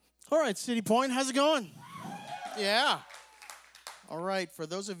All right, City Point, how's it going? Yeah. All right, for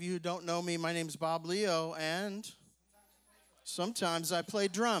those of you who don't know me, my name's Bob Leo, and sometimes I play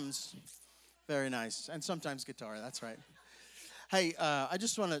drums. Very nice. And sometimes guitar, that's right. Hey, I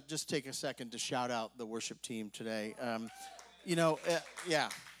just want to take a second to shout out the worship team today. Yeah,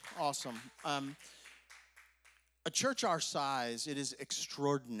 awesome. A church our size, it is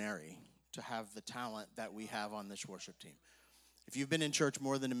extraordinary to have the talent that we have on this worship team. If you've been in church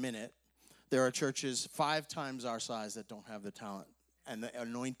more than a minute, there are churches 5 times our size that don't have the talent and the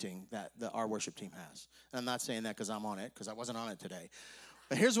anointing that our worship team has. And I'm not saying that because I'm on it, because I wasn't on it today.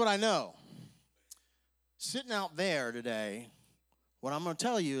 But here's what I know. Sitting out there today, what I'm going to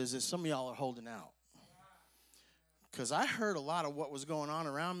tell you is that some of y'all are holding out. Because I heard a lot of what was going on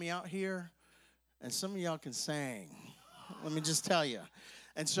around me out here, and some of y'all can sing. Let me just tell you.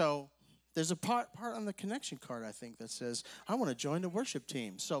 And so there's a part on the connection card, I think, that says, I want to join the worship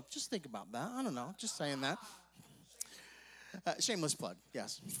team. So just think about that. I don't know, just saying that. Shameless plug,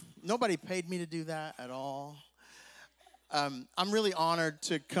 yes. Nobody paid me to do that at all. I'm really honored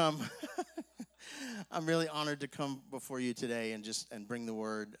to come. I'm really honored to come before you today and bring the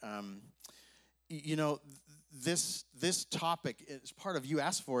word. This topic is part of, you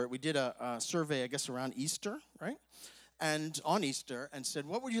asked for it. We did a survey, I guess, around Easter, right? And on Easter, and said,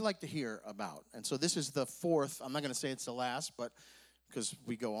 what would you like to hear about? And so this is the 4th. I'm not going to say it's the last, but because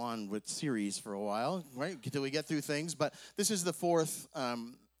we go on with series for a while, right, until we get through things. But this is the 4th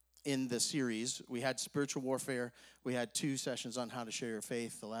in the series. We had spiritual warfare. We had 2 sessions on how to share your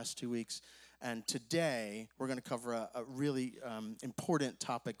faith the last 2 weeks. And today, we're going to cover a really important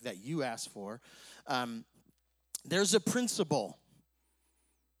topic that you asked for. There's a principle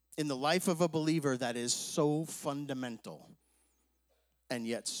in the life of a believer that is so fundamental and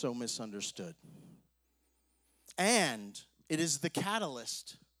yet so misunderstood. And it is the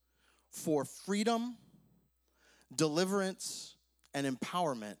catalyst for freedom, deliverance, and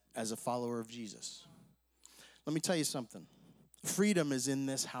empowerment as a follower of Jesus. Let me tell you something. Freedom is in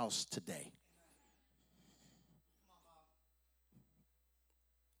this house today.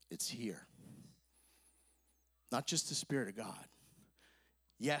 It's here. Not just the Spirit of God.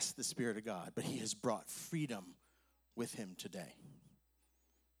 Yes, the Spirit of God, but He has brought freedom with Him today.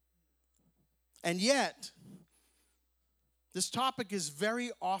 And yet, this topic is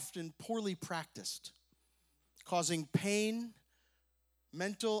very often poorly practiced, causing pain,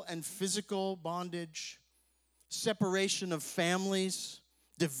 mental and physical bondage, separation of families,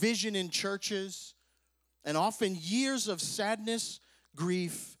 division in churches, and often years of sadness,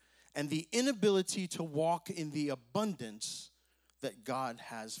 grief, and the inability to walk in the abundance that God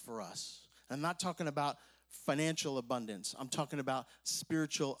has for us. I'm not talking about financial abundance. I'm talking about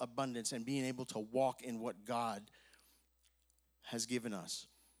spiritual abundance and being able to walk in what God has given us.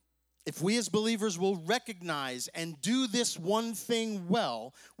 If we as believers will recognize and do this one thing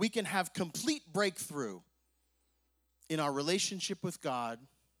well, we can have complete breakthrough in our relationship with God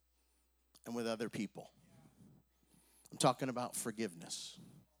and with other people. I'm talking about forgiveness.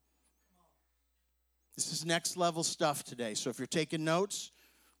 This is next level stuff today. So if you're taking notes,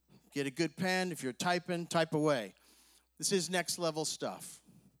 get a good pen. If you're typing, type away. This is next level stuff.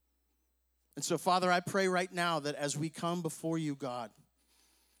 And so, Father, I pray right now that as we come before you, God,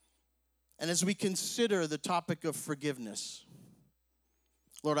 and as we consider the topic of forgiveness,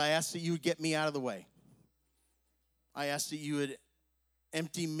 Lord, I ask that you would get me out of the way. I ask that you would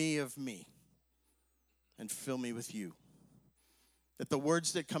empty me of me and fill me with you. That the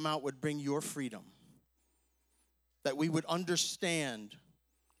words that come out would bring your freedom. That we would understand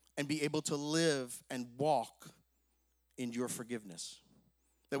and be able to live and walk in your forgiveness.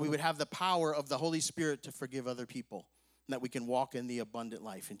 That we would have the power of the Holy Spirit to forgive other people. And that we can walk in the abundant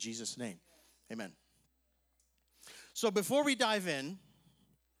life. In Jesus' name, amen. So before we dive in,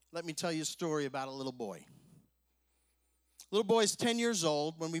 let me tell you a story about a little boy. Little boy is 10 years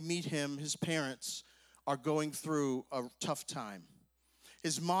old. When we meet him, his parents are going through a tough time.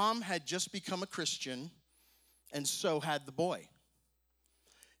 His mom had just become a Christian, and so had the boy.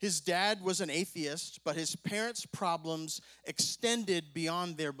 His dad was an atheist, but his parents' problems extended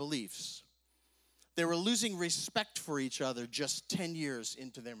beyond their beliefs. They were losing respect for each other just 10 years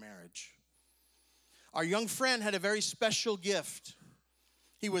into their marriage. Our young friend had a very special gift.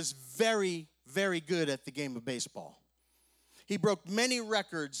 He was very, very good at the game of baseball. He broke many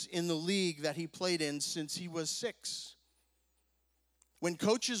records in the league that he played in since he was 6. When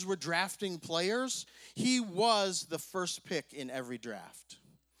coaches were drafting players, he was the first pick in every draft.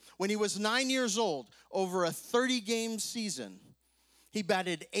 When he was 9 years old, over a 30-game season, he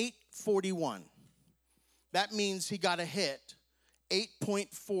batted .841. That means he got a hit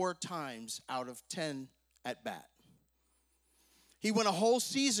 8.4 times out of 10 at bat. He went a whole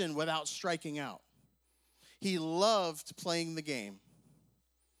season without striking out. He loved playing the game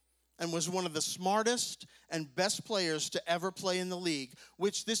and was one of the smartest and best players to ever play in the league,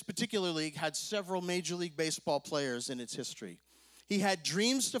 which this particular league had several Major League Baseball players in its history. He had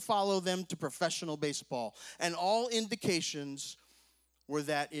dreams to follow them to professional baseball, and all indications were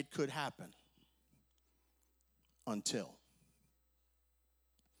that it could happen. Until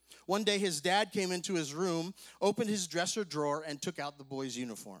one day his dad came into his room, opened his dresser drawer, and took out the boy's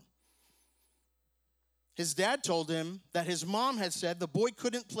uniform. His dad told him that his mom had said the boy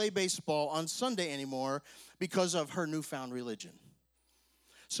couldn't play baseball on Sunday anymore because of her newfound religion.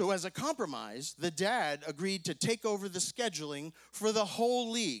 So as a compromise, the dad agreed to take over the scheduling for the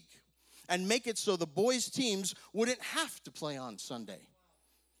whole league and make it so the boys' teams wouldn't have to play on Sunday.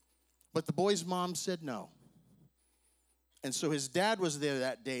 But the boy's mom said no. And so his dad was there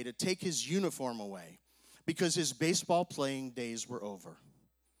that day to take his uniform away because his baseball playing days were over.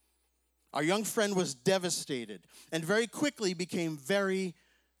 Our young friend was devastated and very quickly became very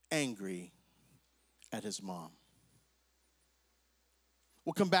angry at his mom.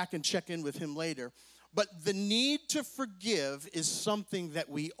 We'll come back and check in with him later. But the need to forgive is something that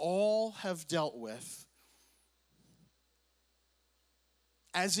we all have dealt with,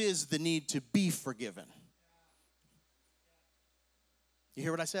 as is the need to be forgiven. You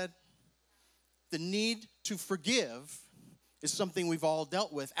hear what I said? The need to forgive is something we've all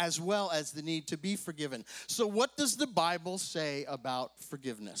dealt with, as well as the need to be forgiven. So what does the Bible say about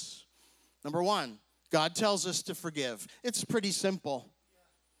forgiveness? Number one, God tells us to forgive. It's pretty simple.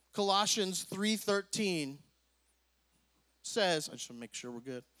 Colossians 3:13 says, I just want to make sure we're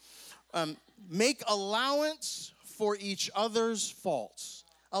good. Make allowance for each other's faults.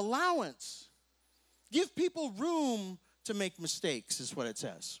 Allowance. Give people room to make mistakes, is what it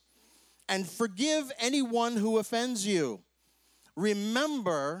says. And forgive anyone who offends you.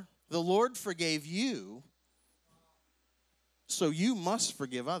 Remember, the Lord forgave you, so you must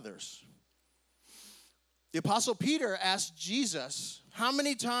forgive others. The Apostle Peter asked Jesus, how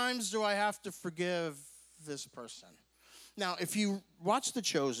many times do I have to forgive this person? Now, if you watch The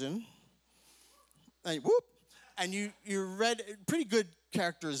Chosen, and you read a pretty good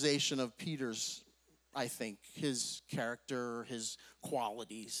characterization of Peter's, I think, his character, his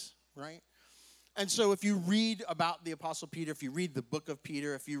qualities, right? And so if you read about the Apostle Peter, if you read the book of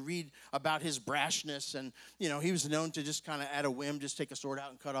Peter, if you read about his brashness, and, he was known to just kind of at a whim just take a sword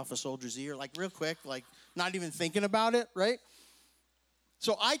out and cut off a soldier's ear, like real quick, like not even thinking about it, right?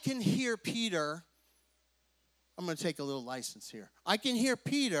 So I can hear Peter, I'm going to take a little license here. I can hear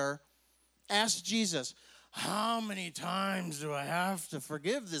Peter ask Jesus, how many times do I have to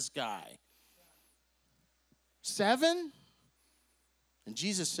forgive this guy? 7? And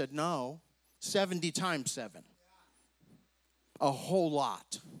Jesus said, no, 70 times 7. A whole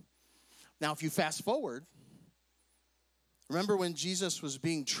lot. Now, if you fast forward, remember when Jesus was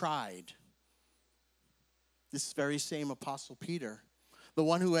being tried, this very same Apostle Peter, the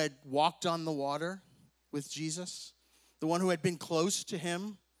one who had walked on the water with Jesus, the one who had been close to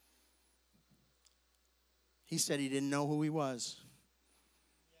him, he said he didn't know who he was.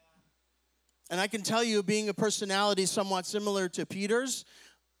 And I can tell you, being a personality somewhat similar to Peter's,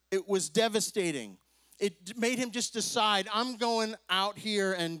 it was devastating. It made him just decide, I'm going out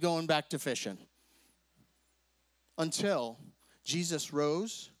here and going back to fishing. Until Jesus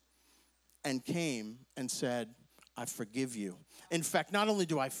rose and came and said, I forgive you. In fact, not only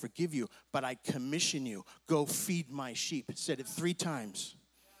do I forgive you, but I commission you. Go feed my sheep. Said it 3 times.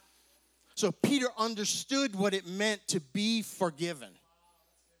 So Peter understood what it meant to be forgiven.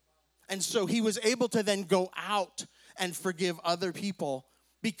 And so he was able to then go out and forgive other people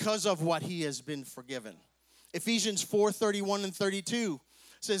because of what he has been forgiven. Ephesians 4:31 and 32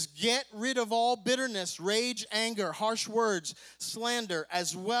 says, get rid of all bitterness, rage, anger, harsh words, slander,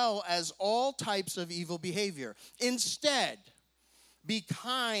 as well as all types of evil behavior. Instead, be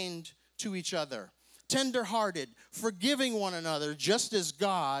kind to each other, tender-hearted, forgiving one another, just as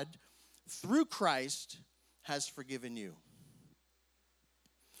God, through Christ, has forgiven you.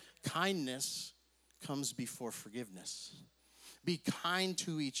 Kindness comes before forgiveness. Be kind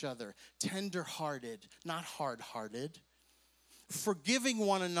to each other, tender-hearted, not hard-hearted. Forgiving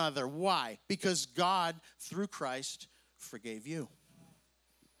one another. Why? Because God, through Christ, forgave you.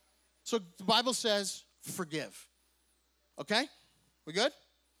 So the Bible says, forgive. Okay? We good?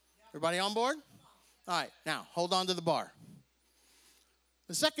 Everybody on board? All right, now, hold on to the bar.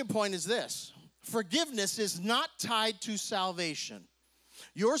 The second point is this. Forgiveness is not tied to salvation.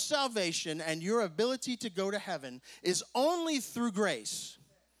 Your salvation and your ability to go to heaven is only through grace.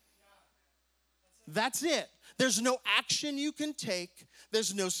 That's it. There's no action you can take.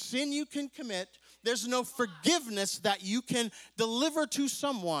 There's no sin you can commit. There's no forgiveness that you can deliver to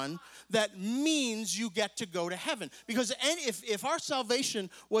someone that means you get to go to heaven. Because if our salvation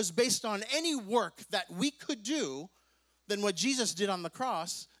was based on any work that we could do, then what Jesus did on the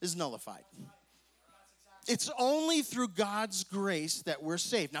cross is nullified. It's only through God's grace that we're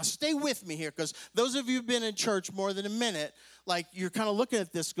saved. Now, stay with me here, because those of you who've been in church more than a minute, like, you're kind of looking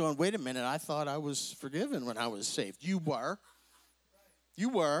at this going, wait a minute, I thought I was forgiven when I was saved. You were. You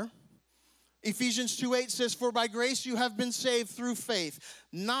were. Ephesians 2:8 says, for by grace you have been saved through faith,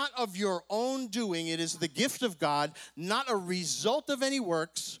 not of your own doing. It is the gift of God, not a result of any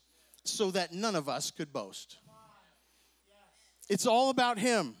works, so that none of us could boast. It's all about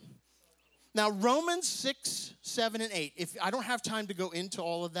him. Now, Romans 6, 7, and 8. If I don't have time to go into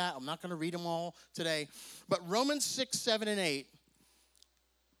all of that, I'm not going to read them all today. But Romans 6, 7, and 8,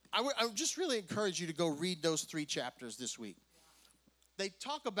 I would just really encourage you to go read those 3 chapters this week. They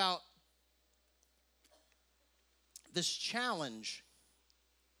talk about this challenge.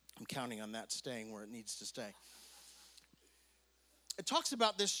 I'm counting on that staying where it needs to stay. It talks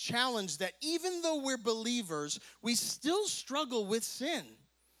about this challenge that even though we're believers, we still struggle with sin.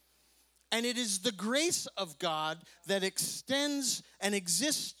 And it is the grace of God that extends and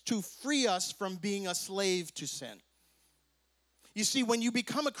exists to free us from being a slave to sin. You see, when you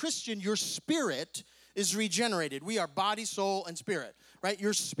become a Christian, your spirit is regenerated. We are body, soul, and spirit, right?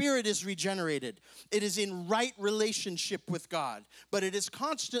 Your spirit is regenerated. It is in right relationship with God, but it is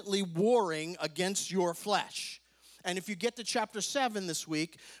constantly warring against your flesh. And if you get to chapter 7 this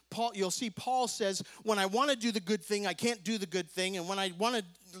week, you'll see Paul says, when I want to do the good thing, I can't do the good thing. And when I want to,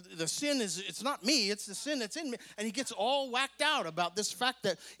 the sin it's not me, it's the sin that's in me. And he gets all whacked out about this fact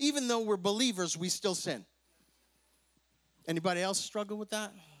that even though we're believers, we still sin. Anybody else struggle with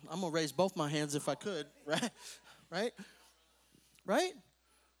that? I'm going to raise both my hands if I could, right? Right? Right?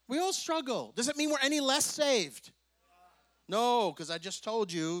 We all struggle. Does it mean we're any less saved? No, because I just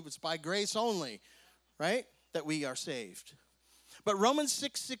told you it's by grace only, right, that we are saved. But Romans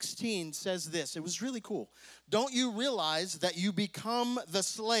 6:16 says this. It was really cool. Don't you realize that you become the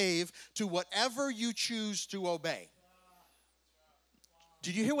slave to whatever you choose to obey?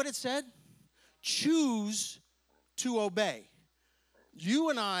 Did you hear what it said? Choose to obey. You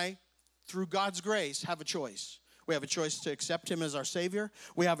and I, through God's grace, have a choice. We have a choice to accept him as our Savior.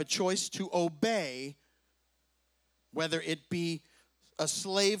 We have a choice to obey, whether it be a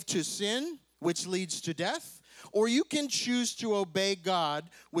slave to sin, which leads to death, or you can choose to obey God,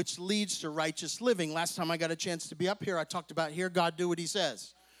 which leads to righteous living. Last time I got a chance to be up here, I talked about hear God do what he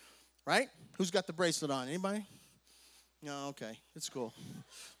says, right? Who's got the bracelet on? Anybody? No, okay, it's cool.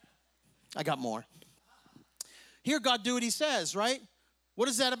 I got more. Hear God do what he says, right? What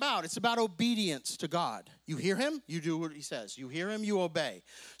is that about? It's about obedience to God. You hear him, you do what he says. You hear him, you obey.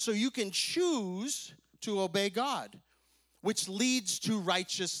 So you can choose to obey God, which leads to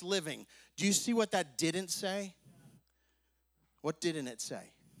righteous living. Do you see what that didn't say? What didn't it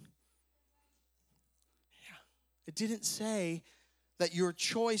say? Yeah. It didn't say that your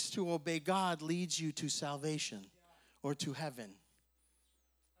choice to obey God leads you to salvation or to heaven.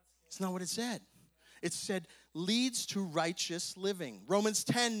 It's not what it said. It said leads to righteous living. Romans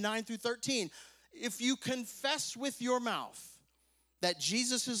 10, 9 through 13. If you confess with your mouth that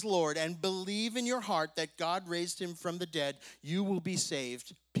Jesus is Lord and believe in your heart that God raised him from the dead, you will be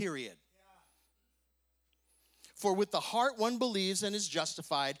saved, period. For with the heart one believes and is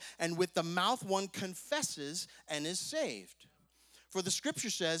justified, and with the mouth one confesses and is saved. For the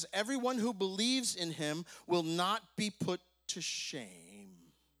scripture says, everyone who believes in him will not be put to shame.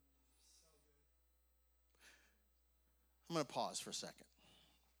 I'm going to pause for a second.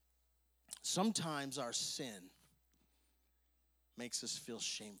 Sometimes our sin makes us feel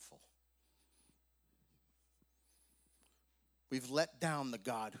shameful. We've let down the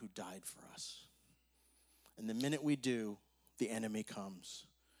God who died for us. And the minute we do, the enemy comes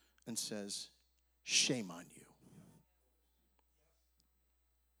and says, shame on you.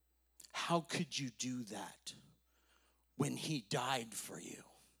 How could you do that when he died for you?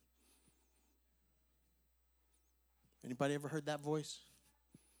 Anybody ever heard that voice?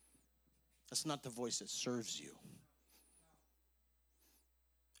 That's not the voice that serves you.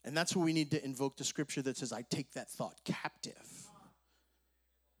 And that's where we need to invoke the scripture that says, I take that thought captive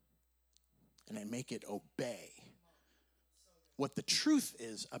and I make it obey what the truth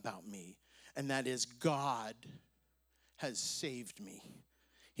is about me, and that is God has saved me.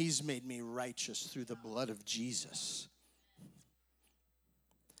 He's made me righteous through the blood of Jesus.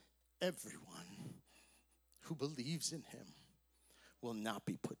 everyone who believes in him will not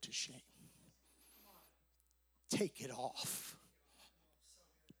be put to shame. Take it off.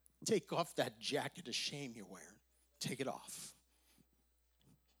 Take off that jacket of shame you're wearing. Take it off.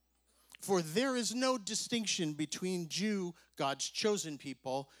 For there is no distinction between Jew, God's chosen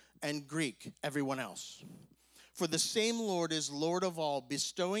people, and Greek, everyone else. For the same Lord is Lord of all,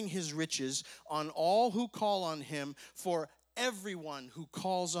 bestowing his riches on all who call on him. For everyone who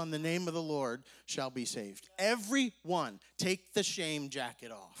calls on the name of the Lord shall be saved. Everyone. Take the shame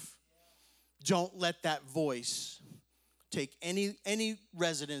jacket off. Don't let that voice take any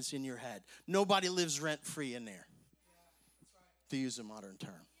residence in your head. Nobody lives rent-free in there, to use a modern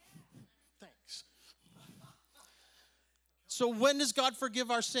term. Thanks. So when does God forgive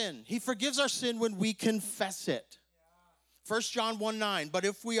our sin? He forgives our sin when we confess it. 1 John 1:9, but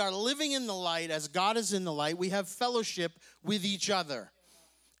if we are living in the light as God is in the light, we have fellowship with each other.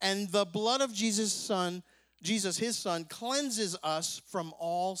 And the blood of Jesus, his son, cleanses us from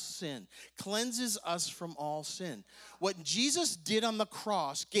all sin. Cleanses us from all sin. What Jesus did on the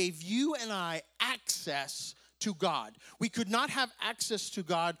cross gave you and I access to God. We could not have access to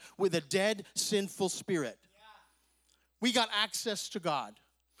God with a dead, sinful spirit. We got access to God.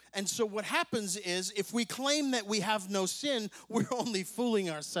 And so what happens is, if we claim that we have no sin, we're only fooling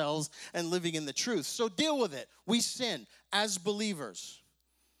ourselves and living in the truth. So deal with it. We sin as believers.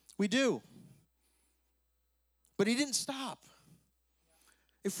 We do. But he didn't stop.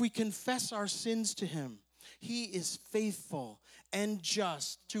 If we confess our sins to him, he is faithful and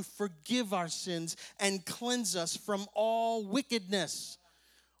just to forgive our sins and cleanse us from all wickedness.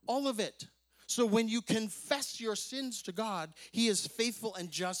 All of it. So when you confess your sins to God, he is faithful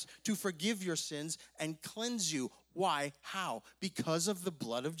and just to forgive your sins and cleanse you. Why? How? Because of the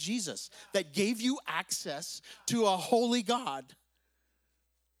blood of Jesus that gave you access to a holy God.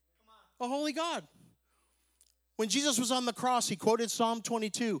 A holy God. When Jesus was on the cross, he quoted Psalm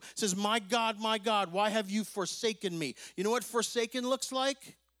 22. It says, my God, why have you forsaken me? You know what forsaken looks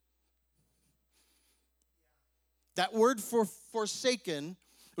like? That word for forsaken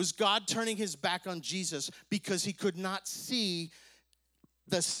was God turning his back on Jesus because he could not see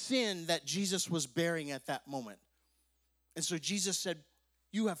the sin that Jesus was bearing at that moment. And so Jesus said,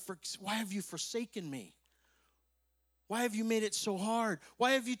 why have you forsaken me? Why have you made it so hard?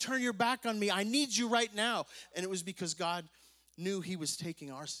 Why have you turned your back on me? I need you right now. And it was because God knew he was taking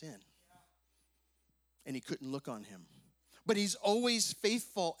our sin. And he couldn't look on him. But he's always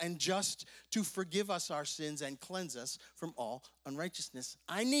faithful and just to forgive us our sins and cleanse us from all unrighteousness.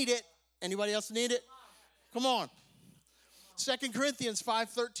 I need it. Anybody else need it? Come on. 2 Corinthians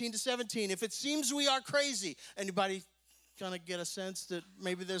 5:13-17. If it seems we are crazy, anybody kind of get a sense that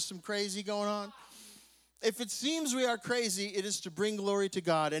maybe there's some crazy going on? If it seems we are crazy, it is to bring glory to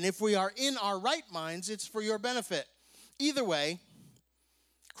God. And if we are in our right minds, it's for your benefit. Either way,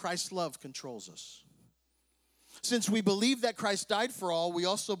 Christ's love controls us. Since we believe that Christ died for all, we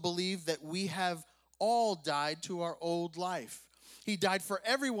also believe that we have all died to our old life. He died for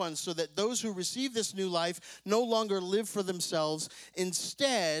everyone so that those who receive this new life no longer live for themselves.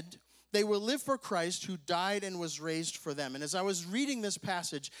 Instead, they will live for Christ who died and was raised for them. And as I was reading this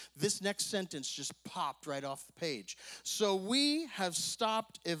passage, this next sentence just popped right off the page. So we have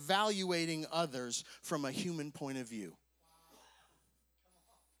stopped evaluating others from a human point of view.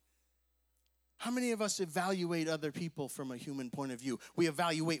 How many of us evaluate other people from a human point of view? We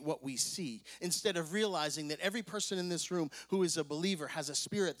evaluate what we see instead of realizing that every person in this room who is a believer has a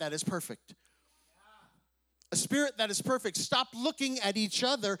spirit that is perfect. A spirit that is perfect. Stop looking at each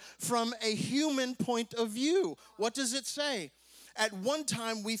other from a human point of view. What does it say? At one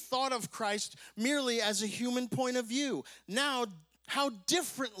time, we thought of Christ merely as a human point of view. Now, how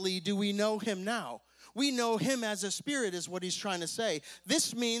differently do we know him now? We know him as a spirit is what he's trying to say.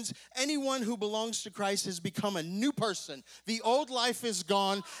 This means anyone who belongs to Christ has become a new person. The old life is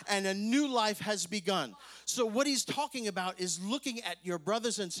gone and a new life has begun. So what he's talking about is looking at your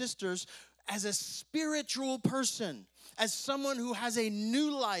brothers and sisters as a spiritual person, as someone who has a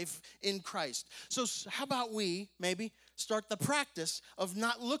new life in Christ. So how about we maybe start the practice of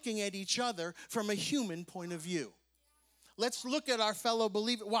not looking at each other from a human point of view? Let's look at our fellow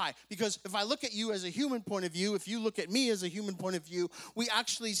believer. Why? Because if I look at you as a human point of view, if you look at me as a human point of view, we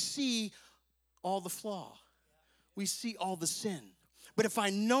actually see all the flaw. We see all the sin. But if I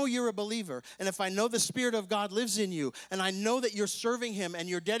know you're a believer, and if I know the Spirit of God lives in you, and I know that you're serving him, and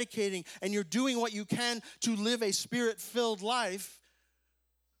you're dedicating, and you're doing what you can to live a Spirit-filled life,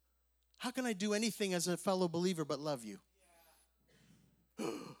 how can I do anything as a fellow believer but love you?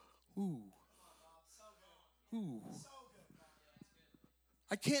 Ooh. Ooh.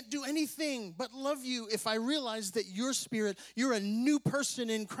 I can't do anything but love you if I realize that your spirit, you're a new person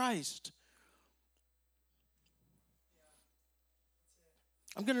in Christ.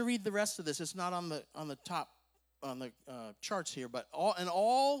 I'm going to read the rest of this. It's not on the top, on the charts here, but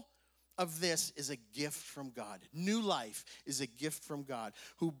all of this is a gift from God. New life is a gift from God,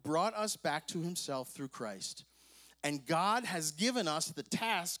 who brought us back to himself through Christ. And God has given us the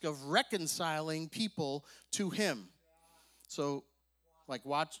task of reconciling people to him. So,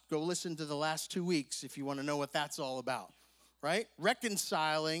 go listen to the last 2 weeks if you want to know what that's all about, right?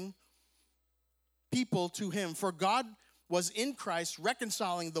 Reconciling people to him. For God was in Christ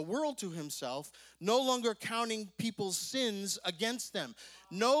reconciling the world to himself, no longer counting people's sins against them.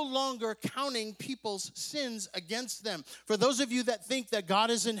 No longer counting people's sins against them. For those of you that think that God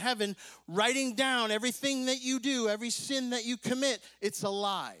is in heaven writing down everything that you do, every sin that you commit, it's a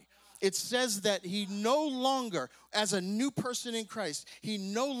lie. It says that he no longer, as a new person in Christ, he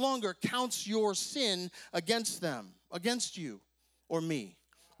no longer counts your sin against them, against you or me.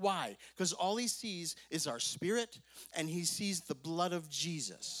 Why? Because all he sees is our spirit, and he sees the blood of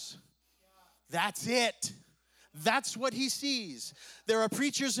Jesus. That's it. That's what he sees. There are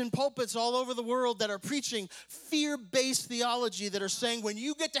preachers in pulpits all over the world that are preaching fear-based theology that are saying when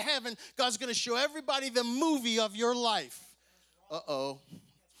you get to heaven, God's going to show everybody the movie of your life. Uh-oh.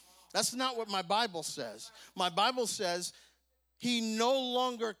 That's not what my Bible says. My Bible says he no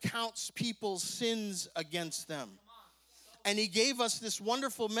longer counts people's sins against them. And he gave us this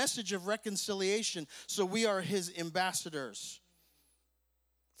wonderful message of reconciliation, so we are his ambassadors.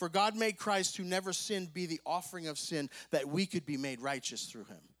 For God made Christ, who never sinned, be the offering of sin, that we could be made righteous through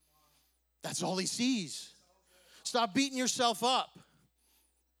him. That's all he sees. Stop beating yourself up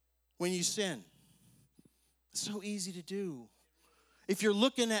when you sin. It's so easy to do. If you're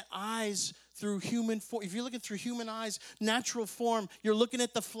looking at eyes through human form, if you're looking through human eyes, natural form, you're looking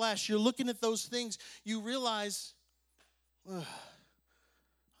at the flesh, you're looking at those things, you realize,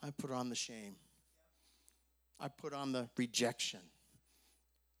 I put on the shame. I put on the rejection.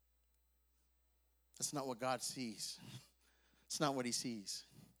 That's not what God sees. It's not what he sees.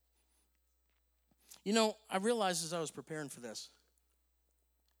 You know, I realized as I was preparing for this,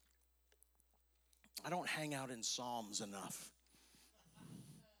 I don't hang out in Psalms enough.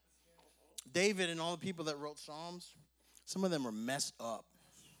 David and all the people that wrote Psalms, some of them are messed up.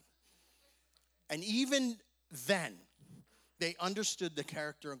 And even then, they understood the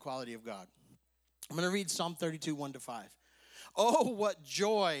character and quality of God. I'm going to read Psalm 32, 1-5. Oh, what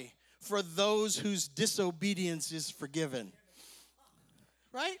joy for those whose disobedience is forgiven.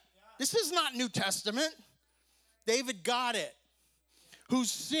 Right? This is not New Testament. David got it. Whose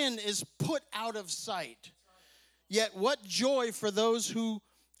sin is put out of sight. Yet what joy for those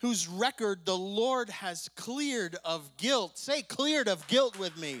whose record the Lord has cleared of guilt. Say cleared of guilt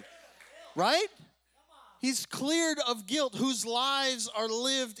with me. Right? He's cleared of guilt, whose lives are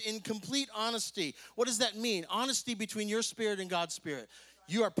lived in complete honesty. What does that mean? Honesty between your spirit and God's spirit.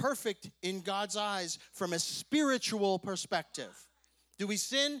 You are perfect in God's eyes from a spiritual perspective. Do we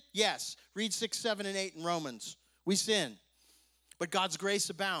sin? Yes. Read 6, 7, and 8 in Romans. We sin. But God's grace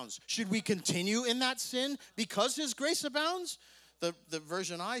abounds. Should we continue in that sin because his grace abounds? The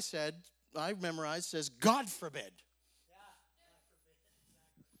version I memorized says, God forbid.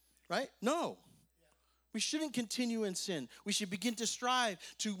 Right? No. We shouldn't continue in sin. We should begin to strive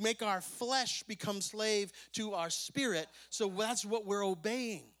to make our flesh become slave to our spirit. So that's what we're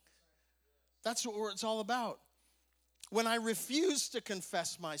obeying. That's what it's all about. When I refused to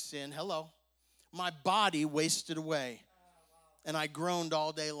confess my sin, my body wasted away. And I groaned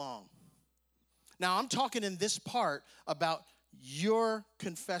all day long. Now, I'm talking in this part about your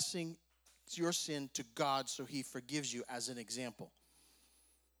confessing your sin to God so he forgives you as an example.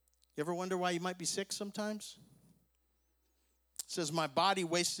 You ever wonder why you might be sick sometimes? It says, my body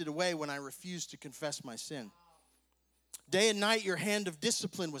wasted away when I refused to confess my sin. Day and night, your hand of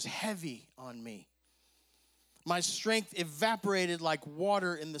discipline was heavy on me. My strength evaporated like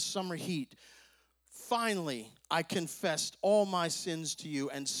water in the summer heat. Finally, I confessed all my sins to you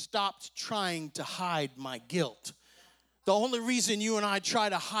and stopped trying to hide my guilt. The only reason you and I try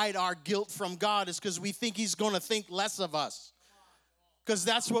to hide our guilt from God is because we think he's going to think less of us. Because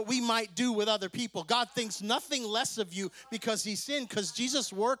that's what we might do with other people. God thinks nothing less of you because he sinned, because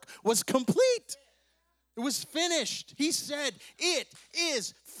Jesus' work was complete. It was finished. He said, it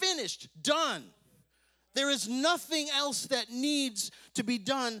is finished, done. There is nothing else that needs to be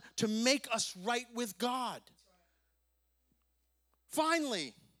done to make us right with God.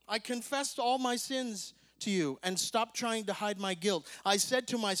 Finally, I confessed all my sins to you and stopped trying to hide my guilt. I said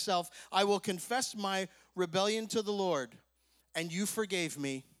to myself, I will confess my rebellion to the Lord, and you forgave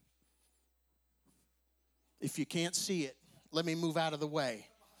me. If you can't see it, let me move out of the way.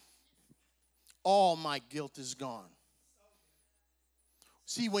 All my guilt is gone.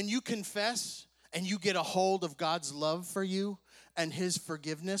 See, when you confess and you get a hold of God's love for you and his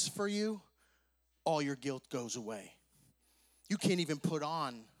forgiveness for you, all your guilt goes away. You can't even put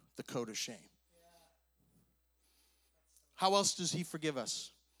on the coat of shame. How else does he forgive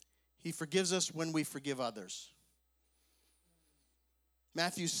us? He forgives us when we forgive others.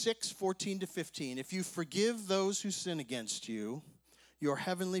 Matthew 6:14-15. If you forgive those who sin against you, your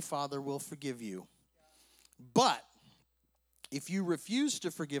heavenly Father will forgive you. But if you refuse to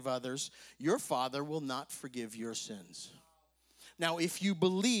forgive others, your Father will not forgive your sins. Now, if you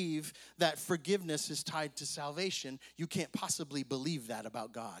believe that forgiveness is tied to salvation, you can't possibly believe that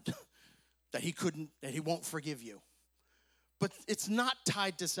about God, that he won't forgive you. But it's not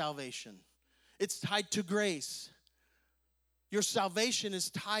tied to salvation. It's tied to grace. Your salvation is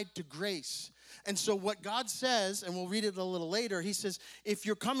tied to grace. And so what God says, and we'll read it a little later, he says, if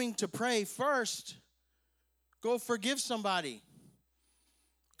you're coming to pray first, go forgive somebody.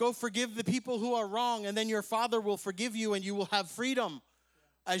 Go forgive the people who are wrong, and then your Father will forgive you, and you will have freedom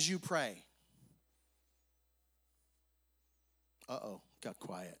as you pray. Uh-oh, got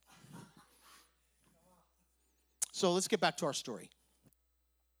quiet. So let's get back to our story.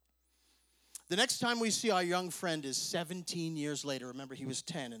 The next time we see our young friend is 17 years later. Remember, he was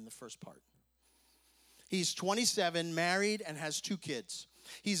 10 in the first part. He's 27, married, and has 2 kids.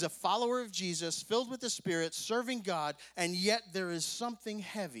 He's a follower of Jesus, filled with the Spirit, serving God, and yet there is something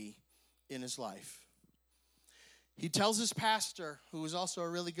heavy in his life. He tells his pastor, who is also a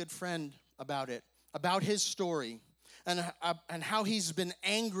really good friend, about it, about his story, and how he's been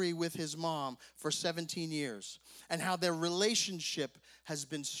angry with his mom for 17 years, and how their relationship has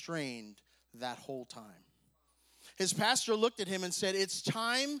been strained that whole time. His pastor looked at him and said, it's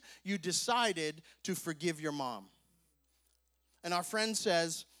time you decided to forgive your mom. And our friend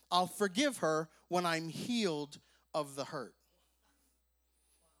says, I'll forgive her when I'm healed of the hurt.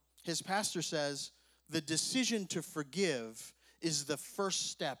 His pastor says, the decision to forgive is the first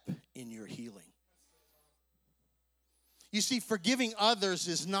step in your healing. You see, forgiving others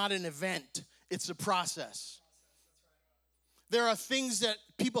is not an event, it's a process. There are things that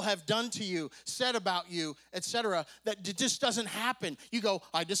people have done to you, said about you, etc., that just doesn't happen. You go,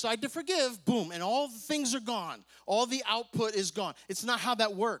 I decide to forgive, boom, and all the things are gone. All the output is gone. It's not how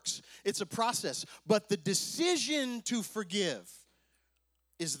that works. It's a process. But the decision to forgive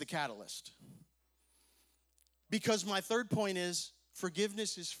is the catalyst. Because my third point is,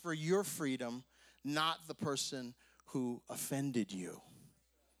 forgiveness is for your freedom, not the person who offended you.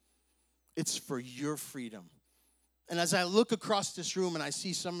 It's for your freedom. And as I look across this room and I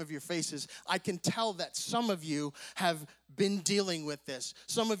see some of your faces, I can tell that some of you have been dealing with this.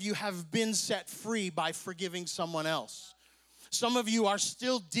 Some of you have been set free by forgiving someone else. Some of you are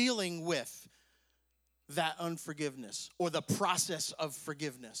still dealing with that unforgiveness or the process of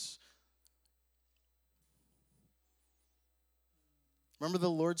forgiveness. Remember the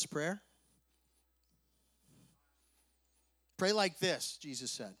Lord's Prayer? Pray like this,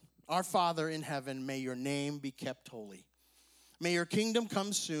 Jesus said. Our Father in heaven, may your name be kept holy. May your kingdom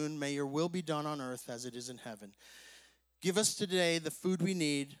come soon. May your will be done on earth as it is in heaven. Give us today the food we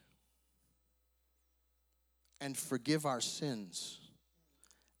need and forgive our sins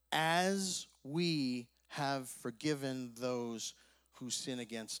as we have forgiven those who sin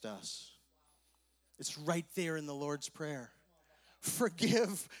against us. It's right there in the Lord's Prayer.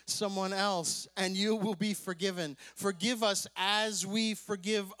 Forgive someone else and you will be forgiven. Forgive us as we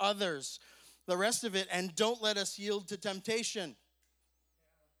forgive others. The rest of it, and don't let us yield to temptation,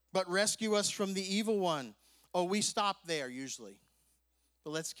 but rescue us from the evil one. Oh, we stop there usually, but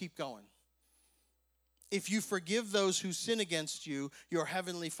let's keep going. If you forgive those who sin against you, your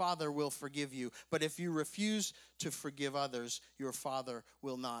heavenly Father will forgive you. But if you refuse to forgive others, your Father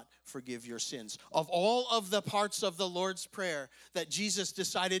will not forgive your sins. Of all of the parts of the Lord's Prayer that Jesus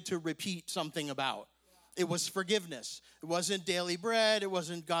decided to repeat something about, it was forgiveness. It wasn't daily bread. It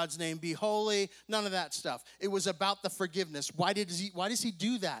wasn't God's name be holy. None of that stuff. It was about the forgiveness. Why does he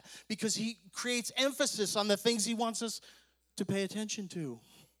do that? Because he creates emphasis on the things he wants us to pay attention to,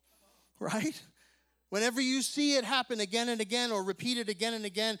 right? Whenever you see it happen again and again or repeat it again and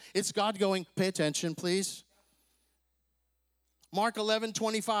again, it's God going, pay attention, please. Mark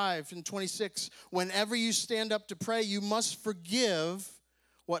 11:25 and 26, whenever you stand up to pray, you must forgive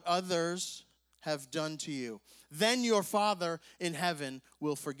what others have done to you. Then your Father in heaven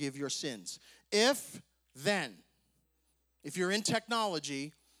will forgive your sins. If you're in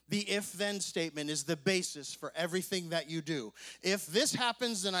technology, The if-then statement is the basis for everything that you do. If this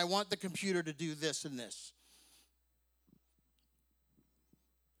happens, then I want the computer to do this and this.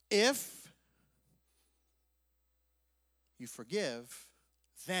 If you forgive,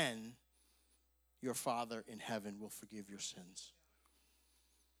 then your Father in heaven will forgive your sins.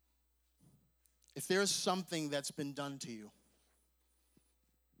 If there is something that's been done to you,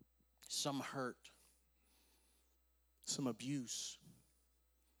 some hurt, some abuse,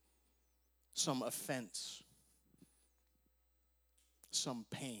 some offense, some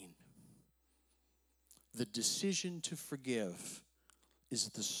pain, the decision to forgive is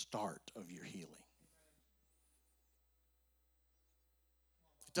the start of your healing.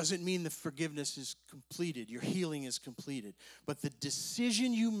 It doesn't mean the forgiveness is completed, your healing is completed, but the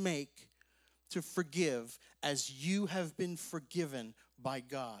decision you make to forgive as you have been forgiven by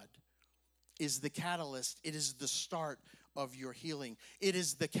God is the catalyst. It is the start of your healing. It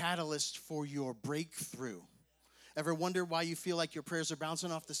is the catalyst for your breakthrough. Ever wonder why you feel like your prayers are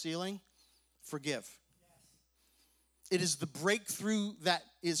bouncing off the ceiling? Forgive. It is the breakthrough that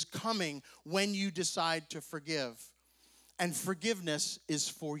is coming when you decide to forgive. And forgiveness is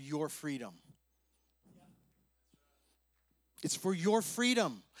for your freedom. It's for your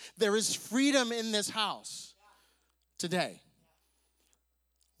freedom. There is freedom in this house today.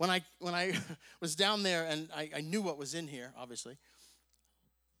 When I was down there and I knew what was in here, obviously,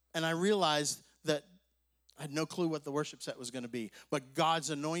 and I realized that I had no clue what the worship set was going to be, but God's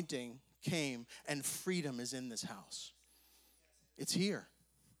anointing came and freedom is in this house. It's here.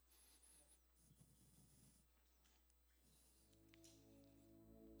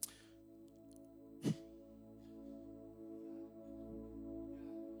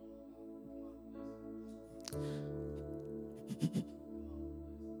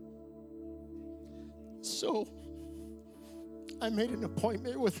 So I made an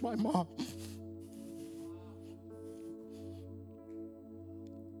appointment with my mom.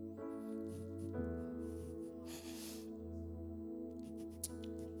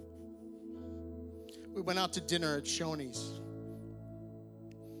 We went out to dinner at Shoney's,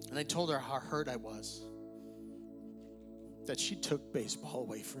 and I told her how hurt I was that she took baseball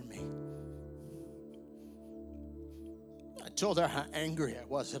away from me. I told her how angry I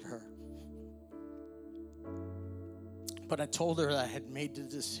was at her. But I told her that I had made the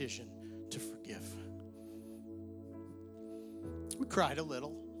decision to forgive. We cried a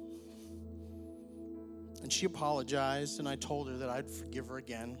little. And she apologized, and I told her that I'd forgive her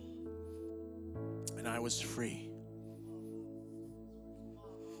again. And I was free.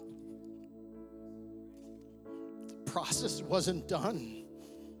 The process wasn't done,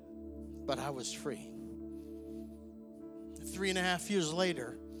 but I was free. 3.5 years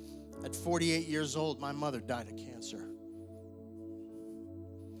later, at 48 years old, my mother died of cancer.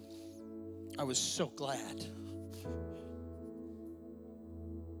 I was so glad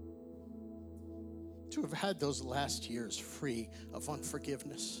to have had those last years free of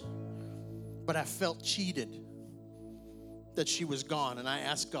unforgiveness. But I felt cheated that she was gone, and I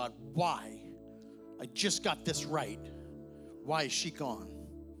asked God, why? I just got this right. Why is she gone?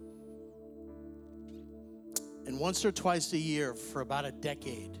 And once or twice a year for about a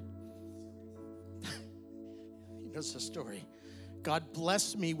decade, he knows the story, God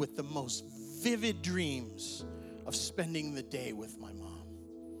blessed me with the most vivid dreams of spending the day with my mom.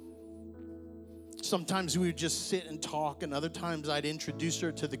 Sometimes we would just sit and talk, and other times I'd introduce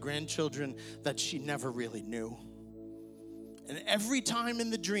her to the grandchildren that she never really knew. And every time in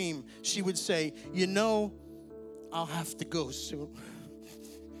the dream, she would say, you know, I'll have to go soon.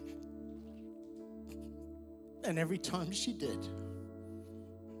 And every time she did.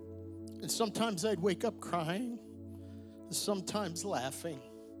 And sometimes I'd wake up crying, and sometimes laughing,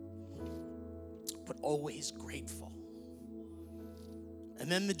 but always grateful.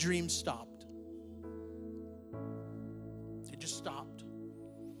 And then the dream stopped. It just stopped.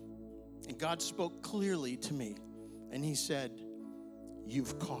 And God spoke clearly to me. And he said,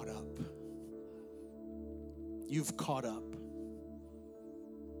 you've caught up. You've caught up.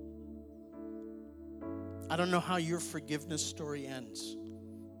 I don't know how your forgiveness story ends.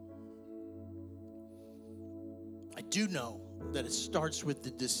 I do know that it starts with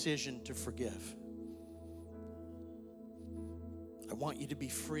the decision to forgive. I want you to be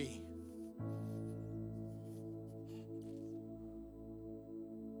free.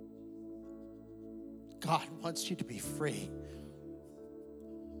 God wants you to be free.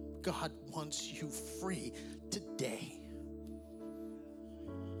 God wants you free today.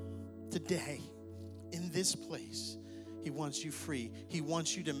 Today, in this place, he wants you free. He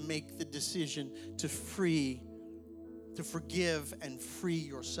wants you to make the decision to free to forgive and free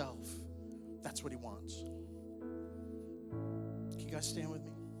yourself. That's what he wants. Can you guys stand with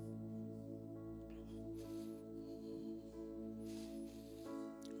me?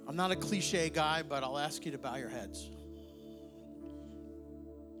 I'm not a cliche guy, but I'll ask you to bow your heads.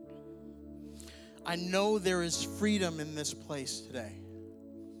 I know there is freedom in this place today.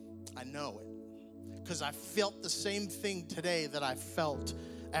 I know it. Because I felt the same thing today that I felt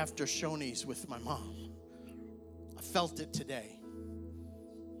after Shoney's with my mom. I felt it today.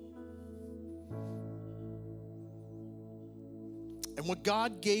 And what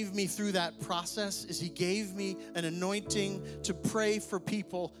God gave me through that process is he gave me an anointing to pray for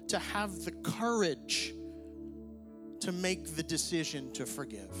people to have the courage to make the decision to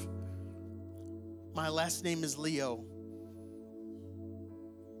forgive. My last name is Leo.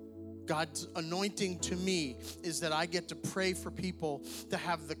 God's anointing to me is that I get to pray for people to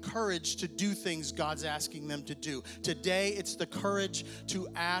have the courage to do things God's asking them to do. Today, it's the courage to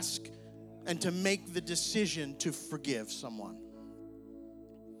ask and to make the decision to forgive someone.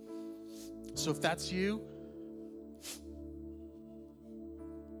 So if that's you,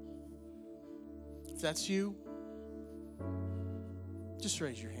 just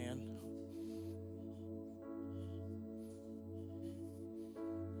raise your hand.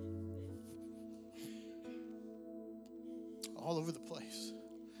 All over the place.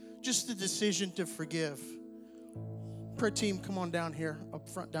 Just the decision to forgive. Prayer team, come on down here, up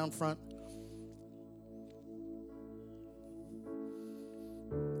front, down front.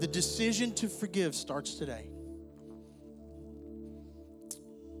 The decision to forgive starts today.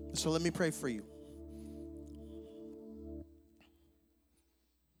 So let me pray for you.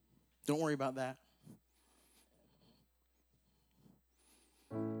 Don't worry about that.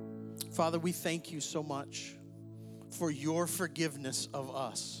 Father, we thank you so much for your forgiveness of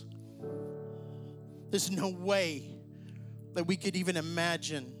us. There's no way that we could even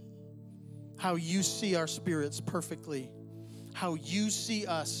imagine how you see our spirits perfectly, how you see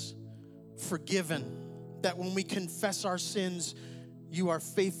us forgiven, that when we confess our sins, you are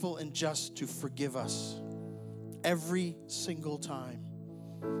faithful and just to forgive us every single time.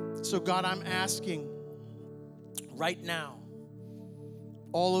 So God, I'm asking right now,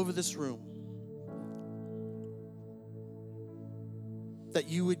 all over this room, that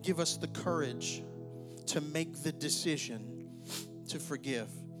you would give us the courage to make the decision to forgive.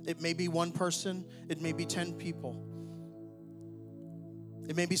 It may be one person, it may be 10 people.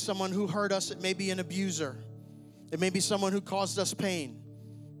 It may be someone who hurt us, it may be an abuser. It may be someone who caused us pain.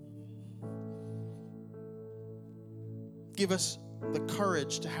 Give us the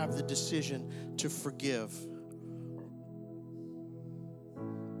courage to have the decision to forgive.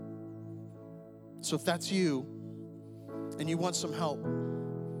 So if that's you, and you want some help,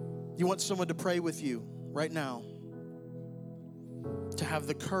 you want someone to pray with you right now, to have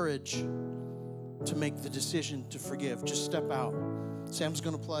the courage to make the decision to forgive, just step out. Sam's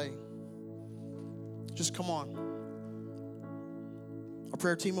going to play. Just come on. Our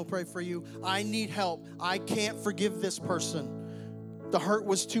prayer team will pray for you. I need help. I can't forgive this person. The hurt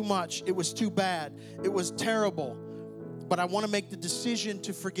was too much. It was too bad. It was terrible. But I want to make the decision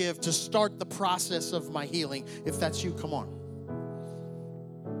to forgive, to start the process of my healing. If that's you, come on.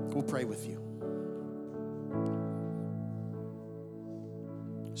 We'll pray with you.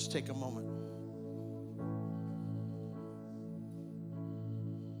 Just take a moment.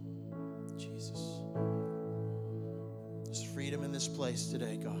 Jesus. There's freedom in this place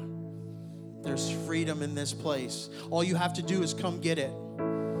today, God. There's freedom in this place. All you have to do is come get it.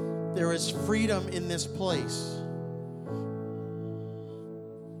 There is freedom in this place.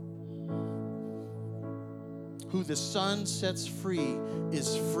 Who the Son sets free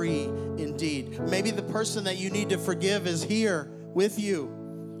is free indeed. Maybe the person that you need to forgive is here with you.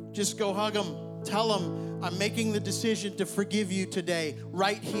 Just go hug them. Tell them, I'm making the decision to forgive you today,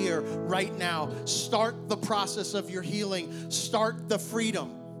 right here, right now. Start the process of your healing. Start the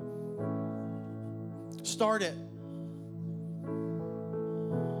freedom. Start it.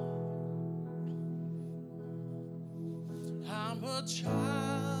 I'm a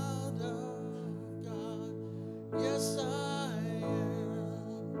child of God. Yes, I am.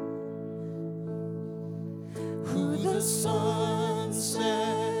 Who the Son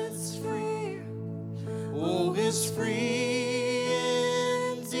sets free, oh, is free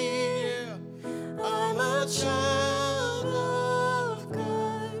indeed. I'm a child of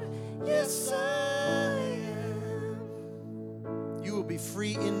God. Yes, I am. You will be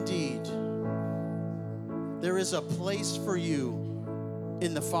free indeed. There is a place for you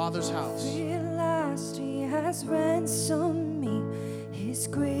in the Father's house. He has ransomed me. His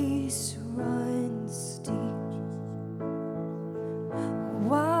grace runs deep.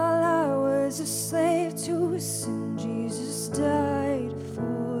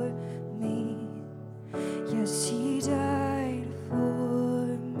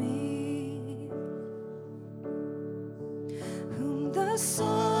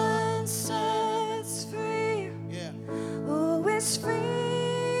 Son sets free, Yeah. who is free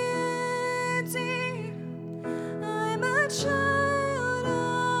indeed. I'm a child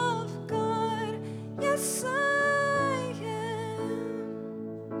of God, yes I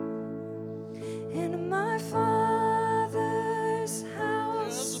am. In my Father's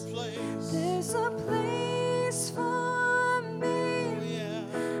house, there's a place for me. Oh, yeah.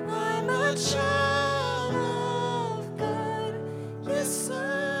 I'm a child of God, yes I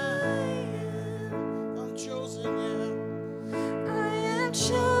am. I'm chosen, yeah. I am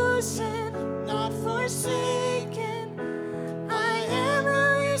chosen, not forsaken. I am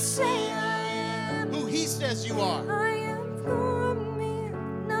who you say I am. Who he says you are. I am for me,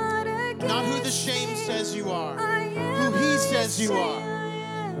 not against Not who the shame me. says you are. I am Who he who says you say are. I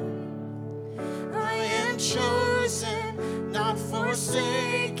am. I am chosen, not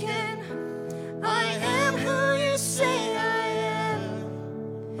forsaken. I am who you say I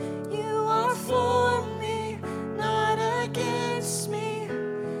am. You are for me, not against me.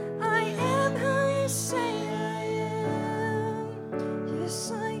 I am who you say I am.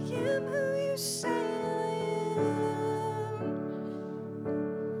 Yes, I am who you say I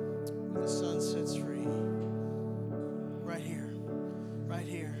am. The Son sets free. Right here. Right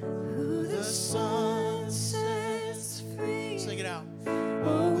here. Who the Son sets free, Sing it out.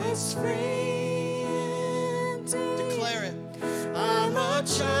 oh, is free indeed. Declare it. I'm a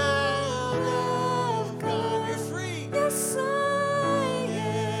child of God. You're free. Yes, I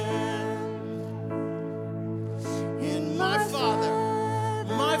am. In my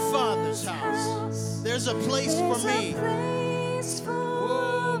Father's house, there's a place for There's me. a place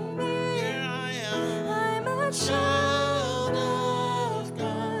for me. Here I am. I'm a child of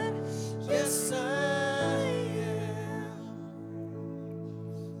God. Yes, I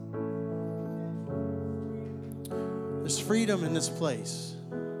am. There's freedom in this place.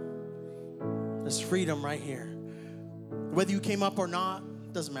 There's freedom right here. Whether you came up or not,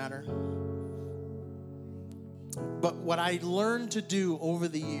 doesn't matter. But what I learned to do over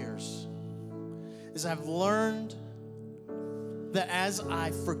the years is I've learned that as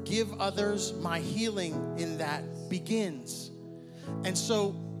I forgive others, my healing in that begins. And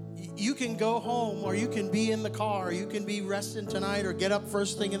so you can go home, or you can be in the car, or you can be resting tonight, or get up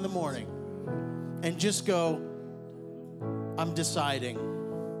first thing in the morning and just go, I'm deciding.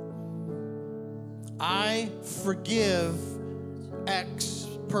 I forgive X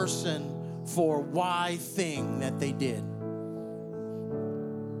person for Y thing that they did.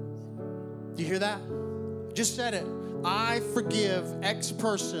 Do you hear that? Just said it. I forgive X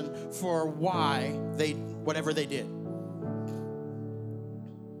person for Y whatever they did.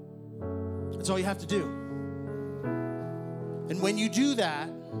 That's all you have to do. And when you do that,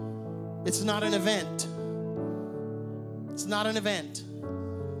 it's not an event. It's not an event.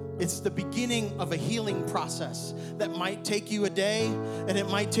 It's the beginning of a healing process that might take you a day and it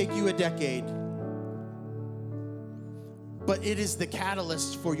might take you a decade. But it is the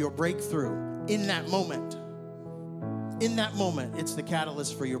catalyst for your breakthrough in that moment. In that moment, it's the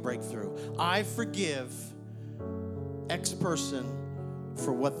catalyst for your breakthrough. I forgive X person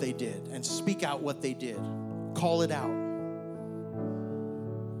for what they did, and speak out what they did. Call it out.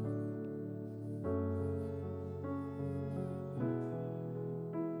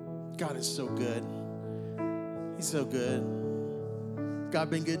 God is so good. He's so good.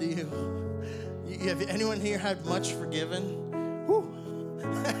 God been good to you? Have anyone here had much forgiven? Whew.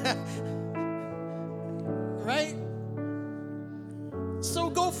 Right? So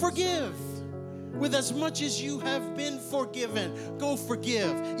go forgive. With as much as you have been forgiven, go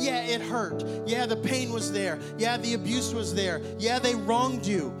forgive. Yeah, it hurt. Yeah, the pain was there. Yeah, the abuse was there. Yeah, they wronged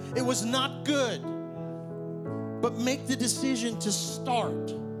you. It was not good. But make the decision to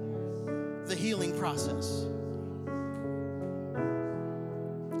start the healing process.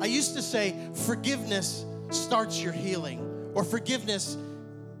 I used to say forgiveness starts your healing, or forgiveness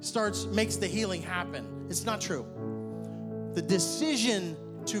makes the healing happen. It's not true. The decision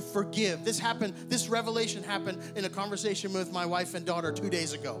to forgive. This revelation happened in a conversation with my wife and daughter 2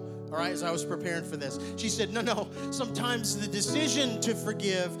 days ago. All right, as I was preparing for this. She said, no, sometimes the decision to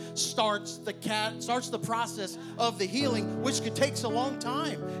forgive starts the process of the healing, which could take a long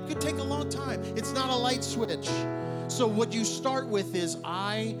time. It could take a long time. It's not a light switch. So what you start with is,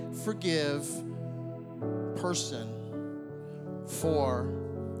 I forgive person for,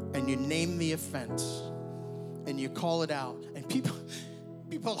 and you name the offense, and you call it out. And people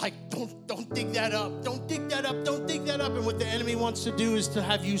are like, don't dig that up. Don't dig that up. Don't dig that up. And what the enemy wants to do is to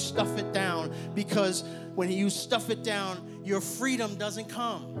have you stuff it down, because when you stuff it down, your freedom doesn't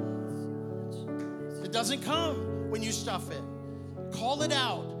come. It doesn't come when you stuff it. Call it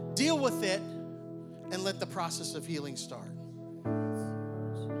out, deal with it, and let the process of healing start.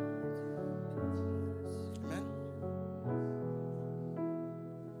 Amen.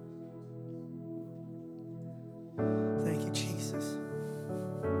 Thank you, Jesus.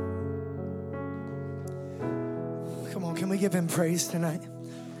 Come on, can we give him praise tonight?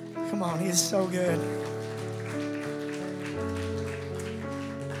 Come on, he is so good.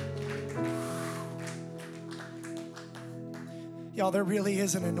 Y'all, there really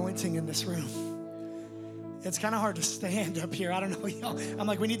is an anointing in this room. It's kind of hard to stand up here. I don't know, y'all. I'm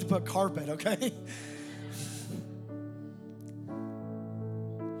like, we need to put carpet, okay?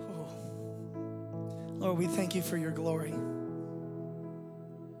 Oh. Lord, we thank you for your glory.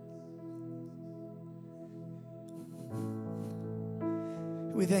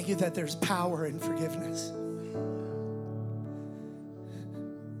 We thank you that there's power in forgiveness.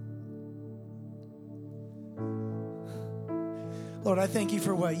 Lord, I thank you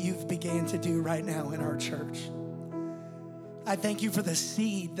for what you've began to do right now in our church. I thank you for the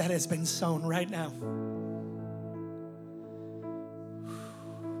seed that has been sown right now.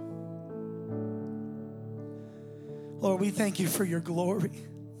 Lord, we thank you for your glory.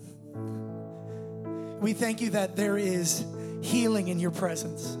 We thank you that there is healing in your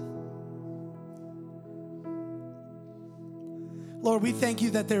presence. Lord, we thank you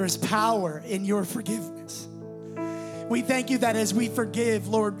that there is power in your forgiveness. We thank you that as we forgive,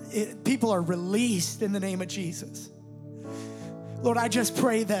 Lord, people are released in the name of Jesus. Lord, I just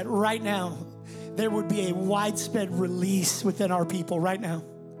pray that right now there would be a widespread release within our people right now.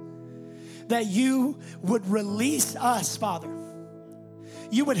 That you would release us, Father.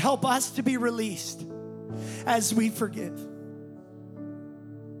 You would help us to be released as we forgive.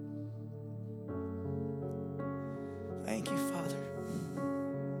 Thank you, Father.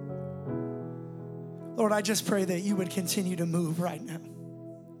 Lord, I just pray that you would continue to move right now.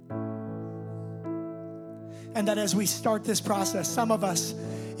 And that as we start this process, some of us,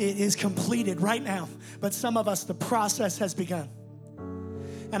 it is completed right now, but some of us, the process has begun.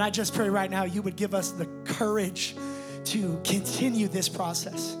 And I just pray right now you would give us the courage to continue this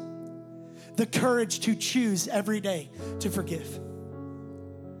process, the courage to choose every day to forgive.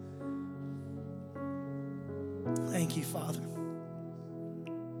 Thank you, Father.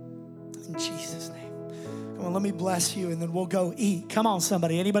 In Jesus' name. Come on, let me bless you, and then we'll go eat. Come on,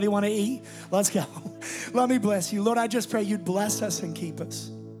 somebody. Anybody want to eat? Let's go. Let me bless you. Lord, I just pray you'd bless us and keep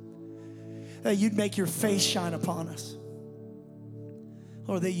us. That you'd make your face shine upon us.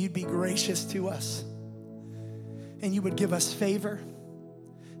 Lord, that you'd be gracious to us. And you would give us favor.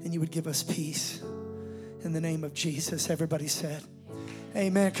 And you would give us peace. In the name of Jesus, everybody said,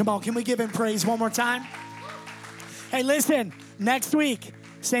 amen. Come on, can we give him praise one more time? Hey, listen, next week,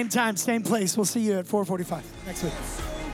 same time, same place. We'll see you at 4:45 next week.